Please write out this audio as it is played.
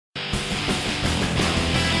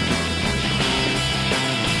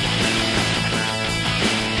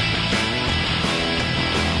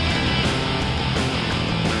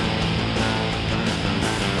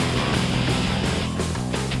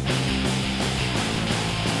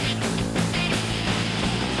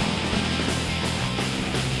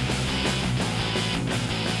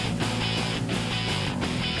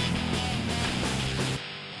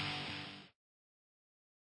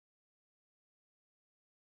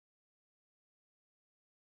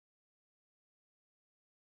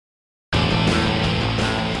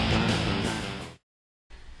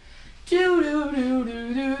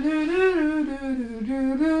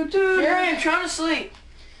Here I am trying to sleep.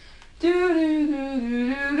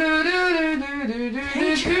 Can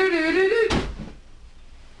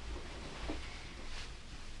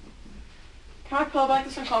I pull back?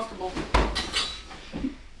 This uncomfortable.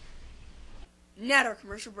 Now our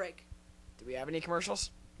commercial break. Do we have any commercials?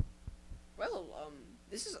 Well,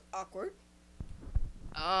 this is awkward.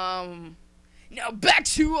 Now back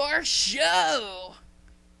to our show.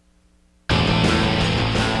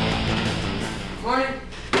 Morning.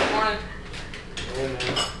 Morning. Hey,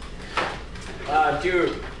 man.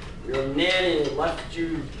 Dude, your nanny left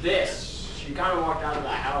you this. She kind of walked out of the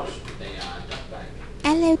house with a duck bag.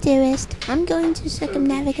 Hello, dearest. I'm going to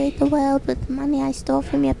circumnavigate the world with the money I stole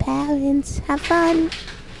from your parents. Have fun.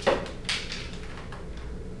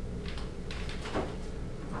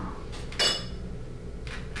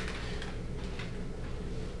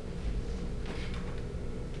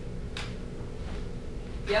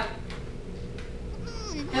 Yep.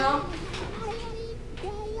 Hello?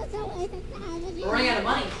 We're running out of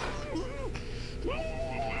money.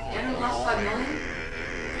 And it cost $5 million?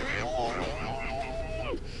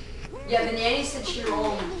 Yeah, the nanny said she took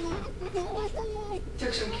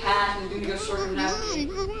some cash and was gonna go circumnavigate.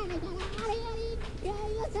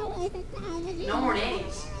 No more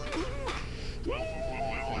nannies.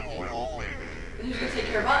 Who's gonna take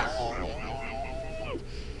care of us?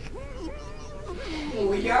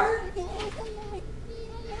 We are?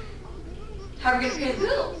 How are we gonna pay the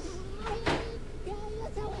bills?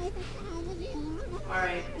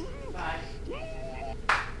 Alright, bye.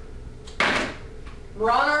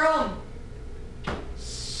 We're on our own.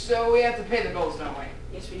 So we have to pay the bills, don't we?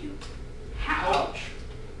 Yes, we do. How?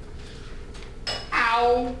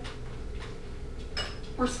 How?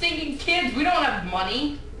 We're stinking kids. We don't have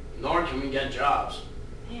money. Nor can we get jobs.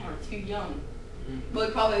 Yeah, we're too young. But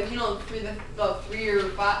we probably, $3 or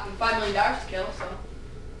 $5 million to kill, so.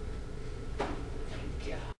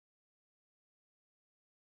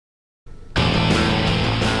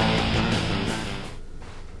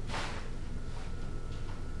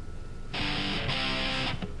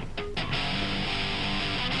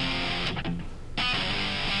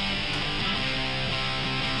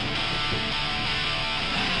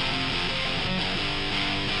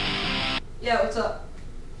 Yeah, what's up?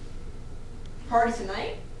 Party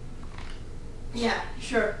tonight? Yeah,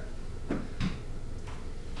 sure.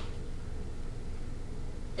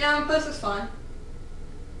 Yeah, my place is fine.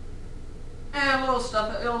 And a little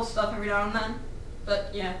stuff every now and then. But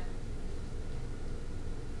yeah.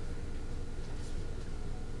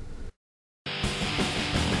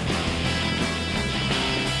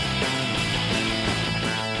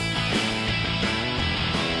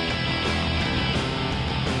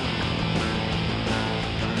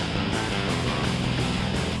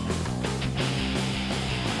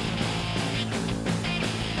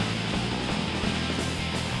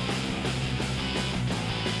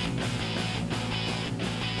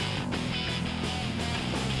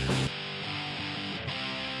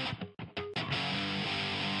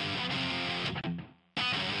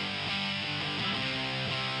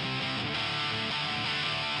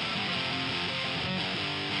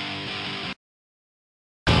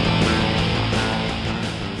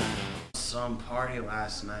 Some party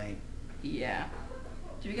last night. Yeah.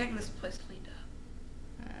 Dude, we gotta get this place cleaned up.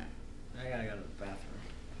 I gotta go to the bathroom.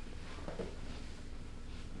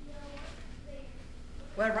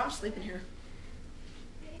 Whatever, I'm sleeping here.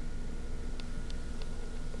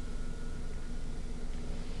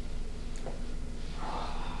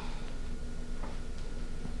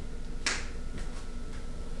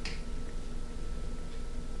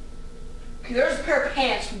 Okay, there's a pair of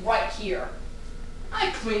pants right here. I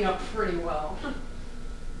clean up pretty well.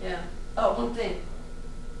 Yeah. Oh, one thing.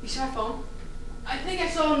 You see my phone? I think I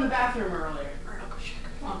saw it in the bathroom earlier. Alright, I'll go check.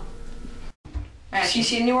 Come on. Do you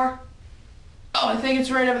see it anywhere? Oh, I think it's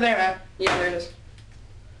right over there, man. Yeah, there it is.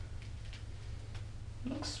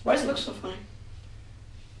 Why does it look so funny?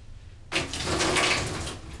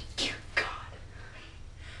 Dear God.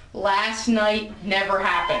 Last night never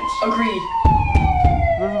happened. Agreed.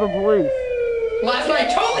 This is the police. Last night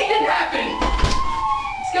totally didn't happen!